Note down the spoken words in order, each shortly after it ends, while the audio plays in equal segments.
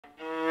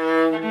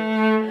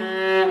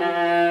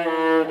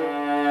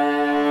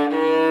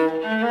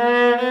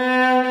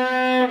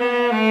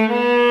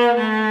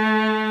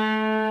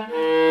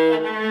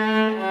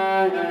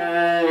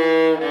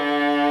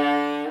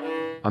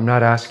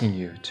not asking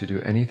you to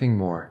do anything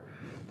more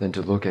than to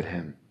look at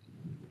him.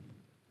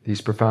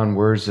 These profound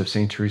words of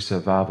St. Teresa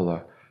of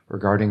Avila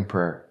regarding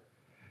prayer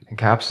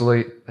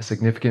encapsulate a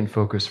significant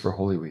focus for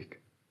Holy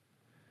Week.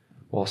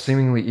 While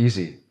seemingly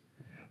easy,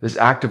 this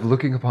act of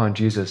looking upon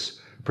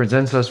Jesus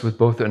presents us with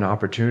both an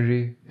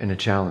opportunity and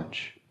a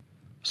challenge.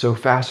 So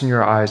fasten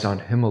your eyes on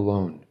him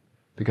alone,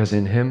 because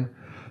in him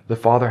the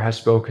Father has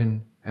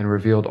spoken and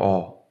revealed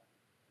all.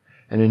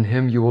 And in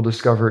him you will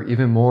discover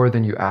even more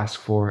than you ask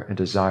for and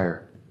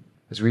desire,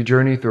 as we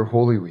journey through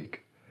Holy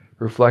Week,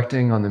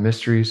 reflecting on the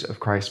mysteries of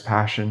Christ's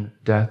passion,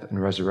 death,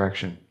 and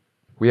resurrection.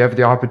 We have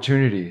the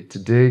opportunity to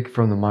dig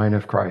from the mind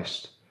of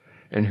Christ,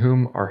 in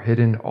whom are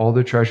hidden all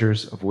the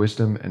treasures of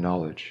wisdom and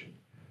knowledge.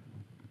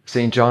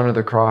 St. John of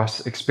the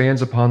Cross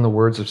expands upon the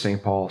words of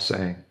St. Paul,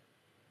 saying,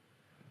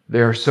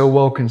 "They are so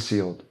well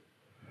concealed,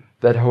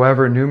 that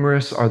however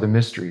numerous are the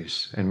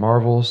mysteries and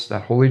marvels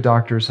that holy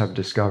doctors have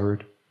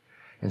discovered,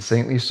 and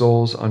saintly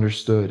souls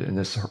understood in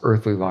this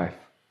earthly life,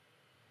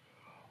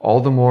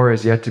 all the more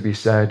is yet to be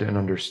said and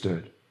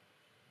understood.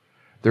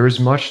 There is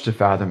much to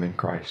fathom in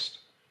Christ,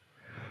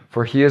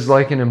 for he is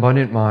like an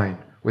abundant mine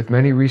with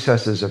many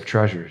recesses of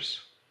treasures,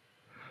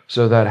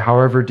 so that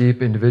however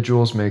deep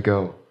individuals may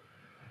go,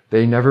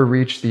 they never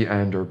reach the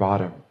end or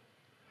bottom,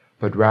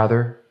 but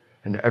rather,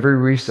 in every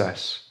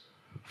recess,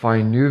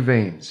 find new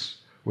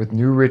veins with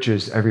new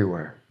riches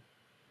everywhere.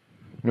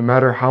 No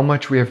matter how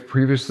much we have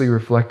previously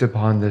reflected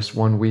upon this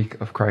 1 week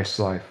of Christ's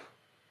life,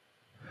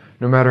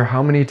 no matter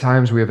how many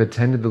times we have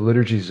attended the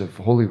liturgies of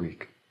Holy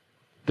Week,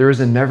 there is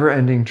a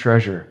never-ending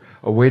treasure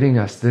awaiting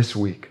us this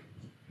week.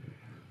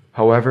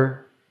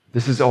 However,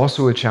 this is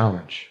also a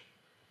challenge.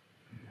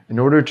 In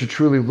order to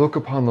truly look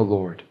upon the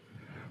Lord,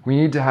 we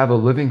need to have a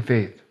living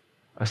faith,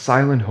 a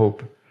silent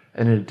hope,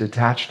 and a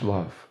detached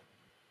love.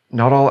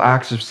 Not all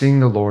acts of seeing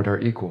the Lord are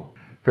equal.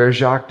 Père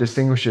Jacques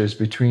distinguishes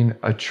between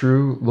a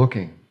true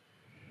looking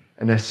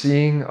and a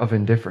seeing of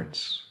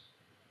indifference.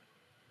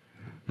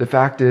 The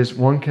fact is,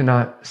 one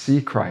cannot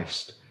see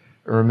Christ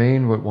and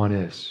remain what one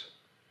is.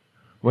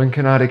 One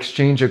cannot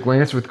exchange a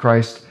glance with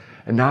Christ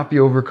and not be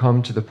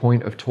overcome to the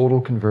point of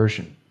total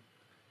conversion.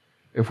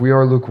 If we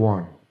are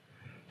lukewarm,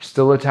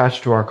 still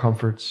attached to our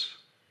comforts,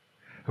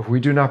 if we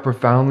do not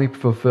profoundly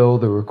fulfill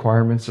the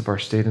requirements of our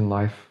state in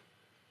life,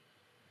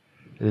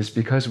 it is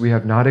because we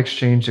have not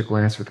exchanged a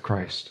glance with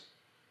Christ,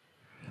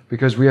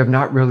 because we have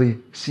not really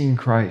seen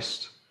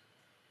Christ.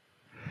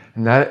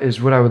 And that is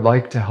what I would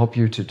like to help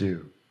you to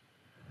do,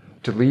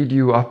 to lead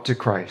you up to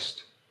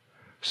Christ,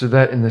 so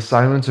that in the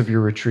silence of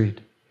your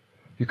retreat,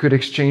 you could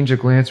exchange a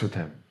glance with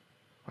him,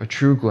 a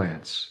true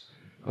glance,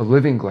 a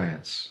living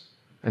glance,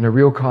 and a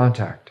real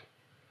contact.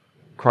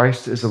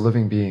 Christ is a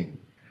living being.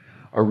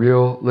 A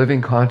real,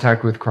 living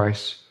contact with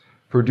Christ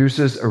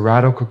produces a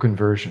radical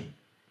conversion.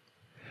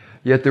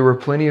 Yet there were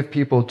plenty of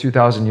people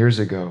 2,000 years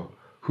ago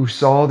who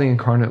saw the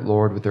incarnate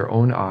Lord with their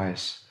own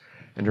eyes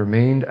and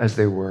remained as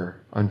they were,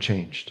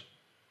 unchanged.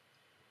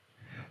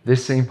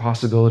 This same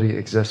possibility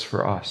exists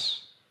for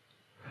us.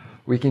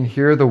 We can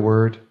hear the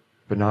word,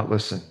 but not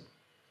listen.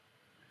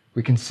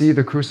 We can see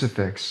the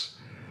crucifix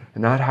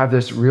and not have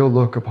this real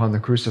look upon the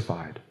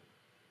crucified.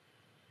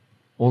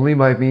 Only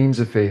by means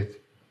of faith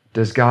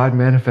does God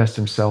manifest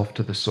himself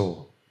to the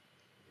soul.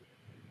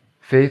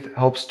 Faith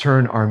helps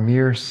turn our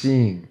mere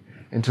seeing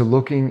into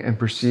looking and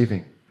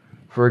perceiving.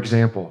 For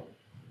example,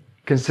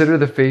 consider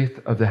the faith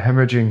of the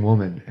hemorrhaging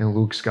woman in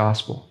Luke's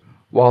Gospel.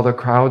 While the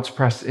crowds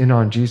press in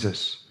on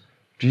Jesus,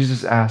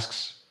 Jesus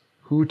asks,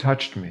 "Who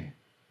touched me?"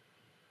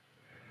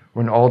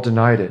 When all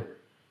denied it,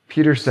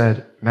 Peter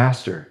said,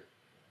 "Master,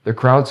 the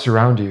crowds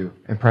surround you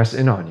and press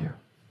in on you."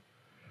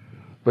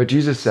 But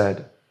Jesus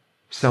said,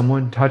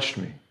 "Someone touched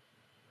me,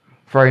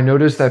 for I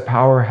noticed that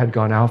power had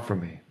gone out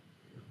from me."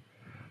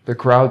 The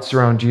crowds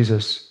surround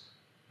Jesus,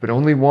 but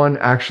only one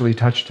actually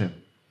touched him.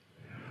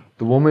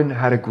 The woman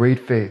had a great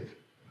faith,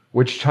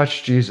 which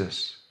touched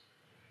Jesus.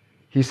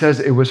 He says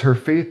it was her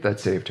faith that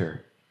saved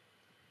her.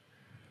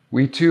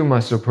 We too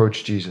must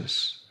approach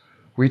Jesus.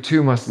 We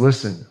too must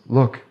listen,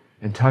 look,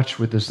 and touch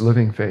with this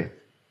living faith.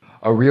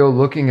 A real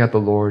looking at the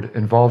Lord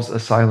involves a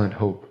silent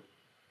hope.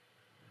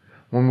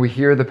 When we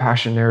hear the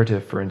Passion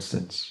narrative, for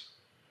instance,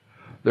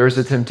 there is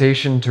a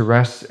temptation to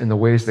rest in the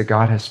ways that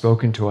God has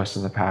spoken to us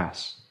in the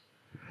past,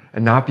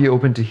 and not be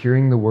open to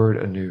hearing the word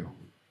anew.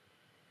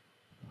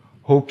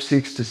 Hope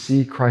seeks to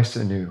see Christ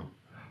anew,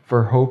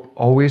 for hope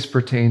always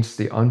pertains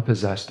to the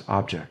unpossessed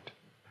object.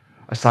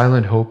 A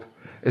silent hope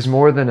is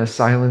more than a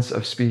silence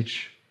of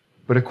speech,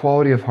 but a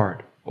quality of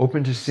heart,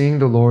 open to seeing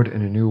the Lord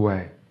in a new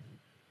way.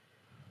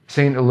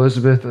 Saint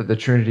Elizabeth of the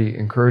Trinity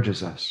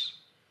encourages us.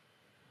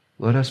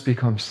 Let us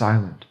become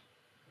silent,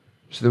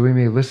 so that we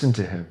may listen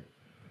to him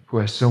who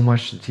has so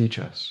much to teach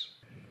us.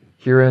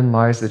 Herein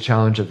lies the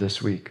challenge of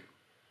this week.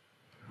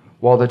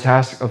 While the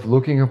task of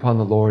looking upon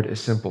the Lord is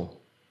simple,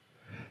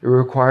 it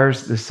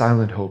requires this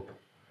silent hope,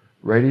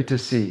 ready to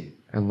see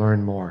and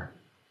learn more.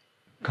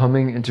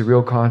 Coming into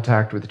real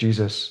contact with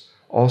Jesus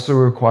also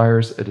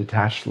requires a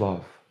detached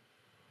love.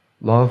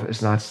 Love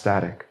is not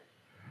static,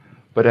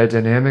 but a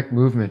dynamic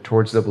movement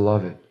towards the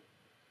beloved,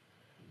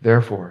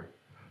 Therefore,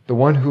 the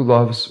one who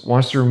loves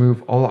wants to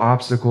remove all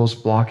obstacles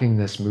blocking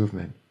this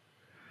movement.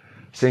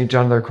 St.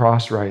 John of the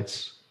Cross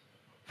writes,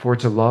 "For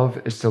to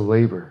love is to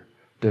labor,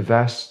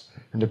 divest,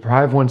 and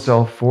deprive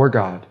oneself for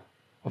God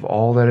of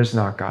all that is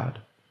not God."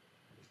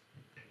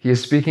 He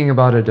is speaking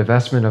about a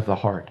divestment of the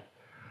heart,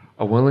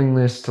 a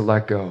willingness to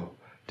let go,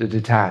 to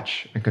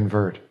detach and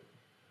convert.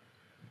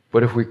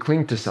 But if we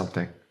cling to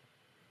something,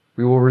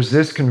 we will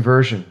resist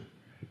conversion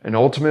and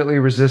ultimately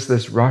resist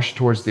this rush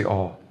towards the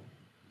all.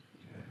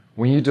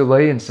 When you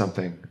delay in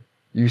something,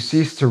 you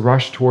cease to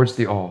rush towards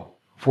the all.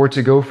 For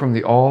to go from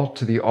the all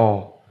to the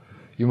all,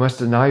 you must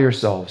deny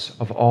yourselves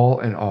of all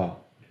and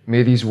all.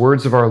 May these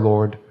words of our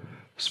Lord,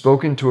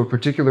 spoken to a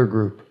particular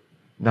group,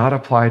 not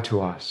apply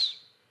to us.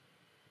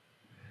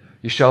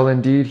 You shall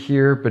indeed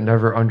hear but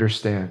never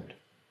understand.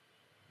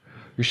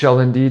 You shall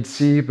indeed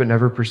see but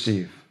never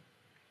perceive.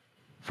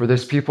 For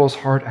this people's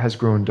heart has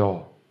grown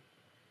dull,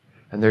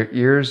 and their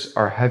ears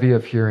are heavy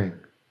of hearing,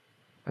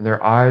 and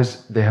their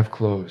eyes they have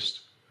closed,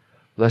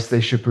 lest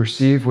they should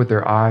perceive with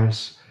their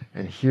eyes,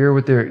 and hear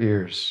with their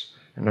ears,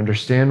 and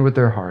understand with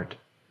their heart,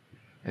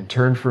 and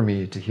turn for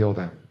me to heal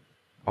them.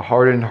 A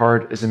hardened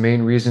heart is a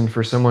main reason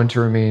for someone to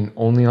remain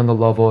only on the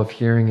level of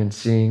hearing and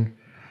seeing,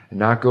 and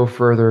not go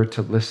further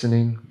to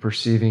listening,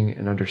 perceiving,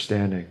 and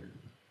understanding.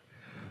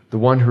 The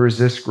one who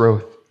resists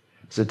growth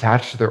is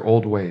attached to their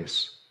old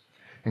ways,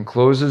 and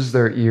closes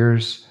their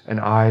ears and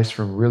eyes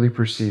from really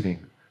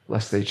perceiving,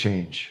 lest they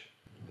change.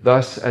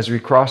 Thus, as we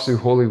cross through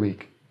Holy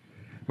Week,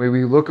 may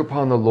we look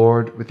upon the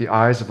Lord with the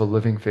eyes of a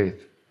living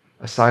faith,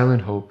 a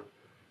silent hope,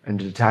 and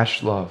a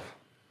detached love,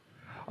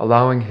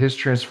 allowing His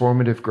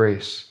transformative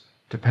grace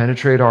to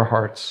penetrate our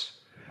hearts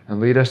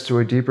and lead us to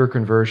a deeper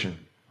conversion,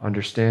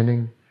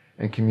 understanding,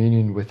 and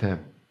communion with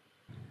Him.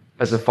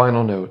 As a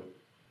final note,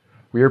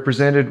 we are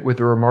presented with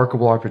a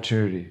remarkable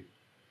opportunity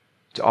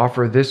to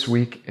offer this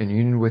week in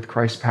union with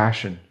Christ's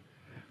Passion,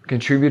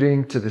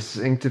 contributing to the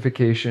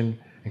sanctification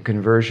and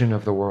conversion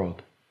of the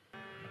world,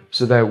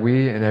 so that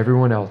we and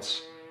everyone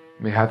else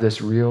may have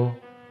this real,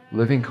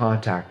 living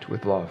contact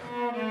with love.